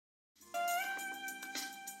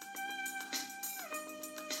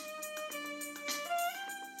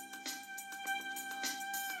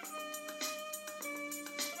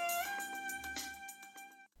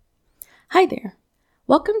Hi there.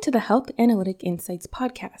 Welcome to the Health Analytic Insights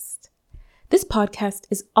podcast. This podcast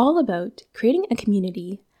is all about creating a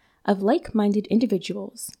community of like-minded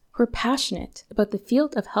individuals who are passionate about the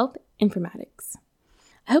field of health informatics.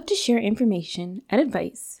 I hope to share information and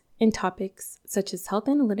advice in topics such as health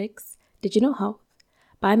analytics, digital health,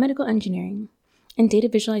 biomedical engineering, and data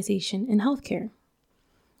visualization in healthcare.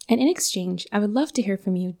 And in exchange, I would love to hear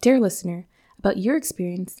from you, dear listener, about your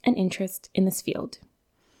experience and interest in this field.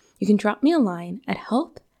 You can drop me a line at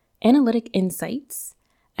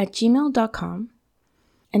healthanalyticinsights@gmail.com,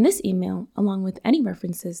 and this email, along with any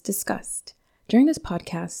references discussed during this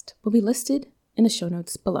podcast, will be listed in the show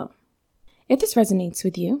notes below. If this resonates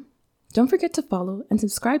with you, don't forget to follow and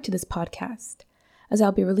subscribe to this podcast, as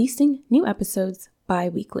I'll be releasing new episodes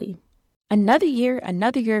bi-weekly. Another year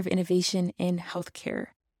of innovation in healthcare.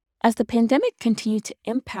 As the pandemic continued to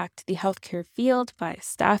impact the healthcare field via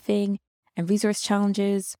staffing and resource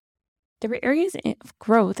challenges, there were areas of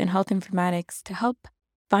growth in health informatics to help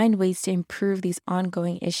find ways to improve these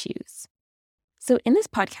ongoing issues. So in this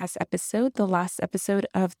podcast episode, the last episode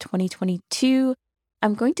of 2022,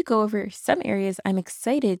 I'm going to go over some areas I'm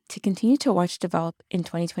excited to continue to watch develop in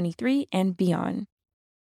 2023 and beyond.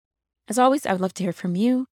 As always, I would love to hear from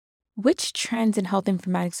you. Which trends in health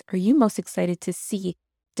informatics are you most excited to see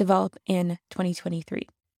develop in 2023?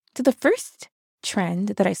 So the first trend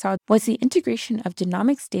that I saw was the integration of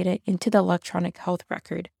genomics data into the electronic health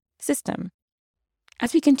record system.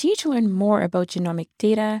 As we continue to learn more about genomic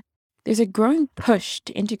data, there's a growing push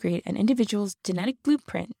to integrate an individual's genetic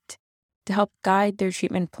blueprint to help guide their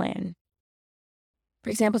treatment plan. For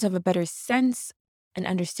example, to have a better sense and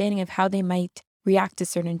understanding of how they might react to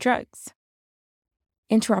certain drugs.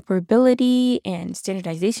 Interoperability and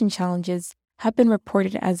standardization challenges have been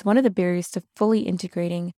reported as one of the barriers to fully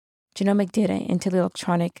integrating genomic data into the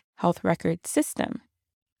electronic health record system,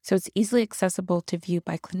 so it's easily accessible to view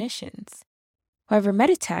by clinicians. However,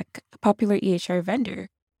 Meditech, a popular EHR vendor,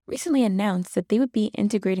 recently announced that they would be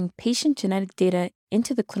integrating patient genetic data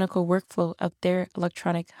into the clinical workflow of their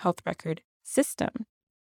electronic health record system.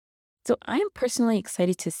 So I am personally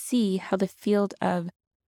excited to see how the field of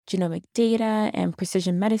genomic data and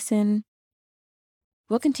precision medicine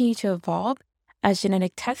will continue to evolve as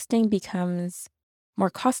genetic testing becomes more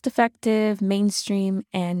cost-effective, mainstream,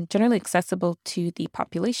 and generally accessible to the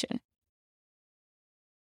population.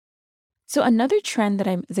 So another trend that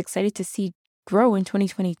I was excited to see grow in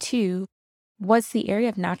 2022 was the area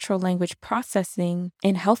of natural language processing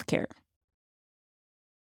in healthcare.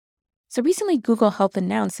 So recently, Google Health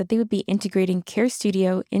announced that they would be integrating Care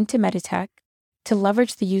Studio into Meditech to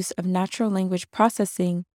leverage the use of natural language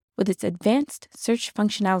processing with its advanced search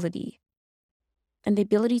functionality and the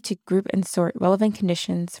ability to group and sort relevant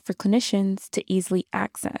conditions for clinicians to easily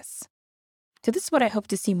access. So this is what I hope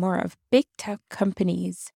to see more of: big tech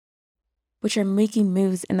companies which are making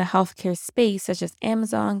moves in the healthcare space, such as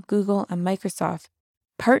Amazon, Google, and Microsoft,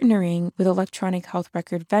 partnering with electronic health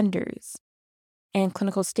record vendors and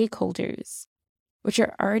clinical stakeholders, which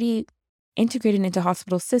are already integrated into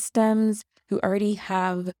hospital systems, who already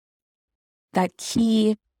have that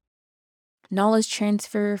key knowledge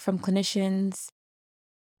transfer from clinicians,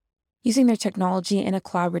 using their technology in a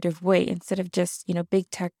collaborative way instead of just, big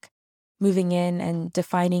tech moving in and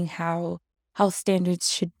defining how health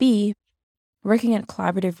standards should be, working in a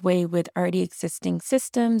collaborative way with already existing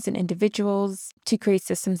systems and individuals to create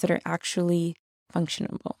systems that are actually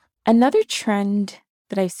functionable. Another trend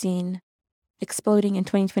that I've seen exploding in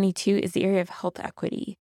 2022 is the area of health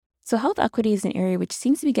equity. So health equity is an area which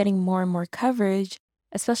seems to be getting more and more coverage,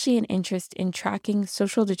 especially an interest in tracking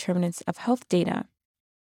social determinants of health data,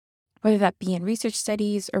 whether that be in research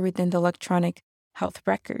studies or within the electronic health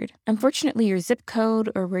record. Unfortunately, your zip code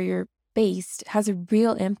or where you're based has a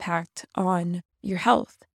real impact on your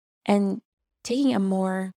health, and taking a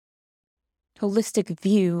more holistic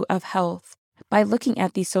view of health by looking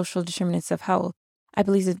at these social determinants of health, I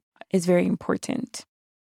believe is very important.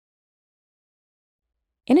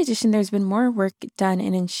 In addition, there's been more work done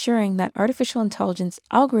in ensuring that artificial intelligence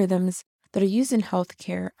algorithms that are used in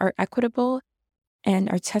healthcare are equitable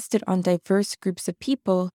and are tested on diverse groups of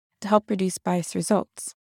people to help reduce biased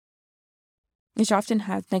results, which often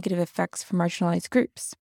has negative effects for marginalized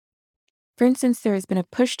groups. For instance, there has been a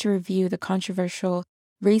push to review the controversial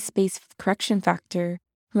race-based correction factor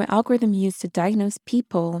from an algorithm used to diagnose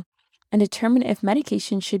people and determine if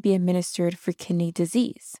medication should be administered for kidney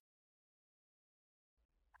disease.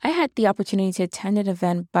 I had the opportunity to attend an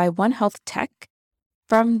event by One Health Tech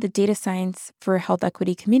from the Data Science for Health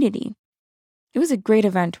Equity community. It was a great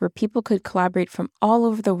event where people could collaborate from all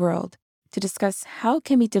over the world to discuss how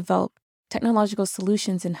can we develop technological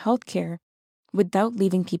solutions in healthcare without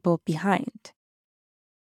leaving people behind.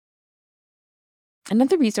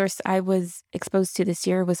 Another resource I was exposed to this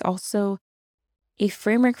year was also a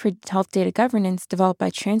framework for health data governance developed by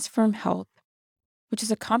Transform Health, which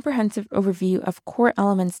is a comprehensive overview of core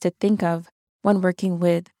elements to think of when working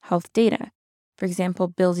with health data. For example,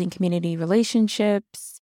 building community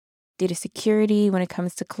relationships, data security when it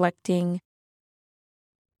comes to collecting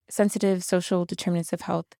sensitive social determinants of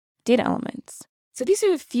health data elements. So these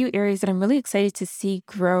are a few areas that I'm really excited to see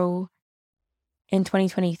grow in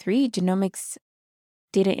 2023. Genomics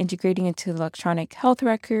data integrating into the electronic health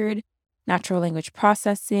record, natural language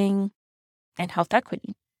processing, and health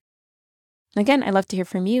equity. Again, I'd love to hear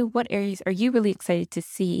from you. What areas are you really excited to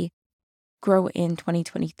see grow in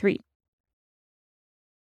 2023?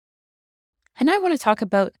 And I want to talk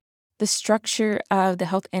about the structure of the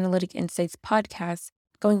Health Analytic Insights podcast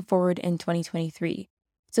going forward in 2023.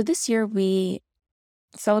 So this year we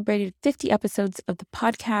celebrated 50 episodes of the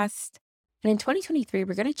podcast. And in 2023,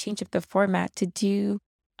 we're going to change up the format to do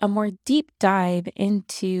a more deep dive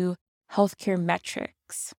into healthcare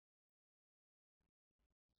metrics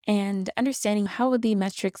and understanding how the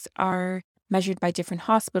metrics are measured by different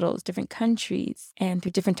hospitals, different countries, and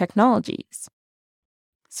through different technologies.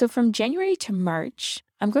 So from January to March,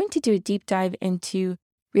 I'm going to do a deep dive into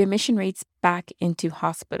readmission rates back into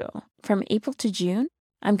hospital. From April to June,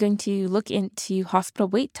 I'm going to look into hospital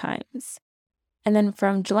wait times. And then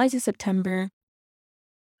from July to September,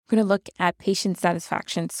 we're going to look at patient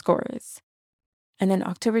satisfaction scores. And then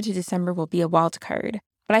October to December will be a wild card.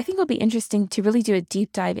 But I think it'll be interesting to really do a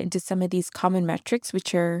deep dive into some of these common metrics,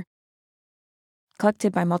 which are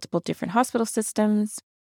collected by multiple different hospital systems,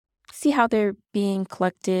 see how they're being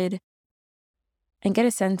collected, and get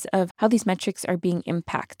a sense of how these metrics are being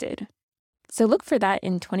impacted. So look for that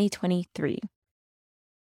in 2023.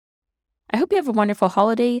 I hope you have a wonderful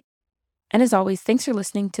holiday. And as always, thanks for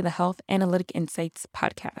listening to the Health Analytic Insights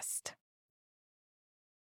podcast.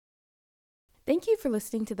 Thank you for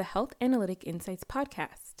listening to the Health Analytic Insights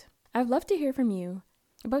podcast. I'd love to hear from you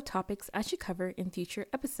about topics I should cover in future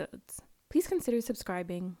episodes. Please consider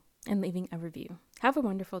subscribing and leaving a review. Have a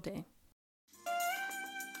wonderful day.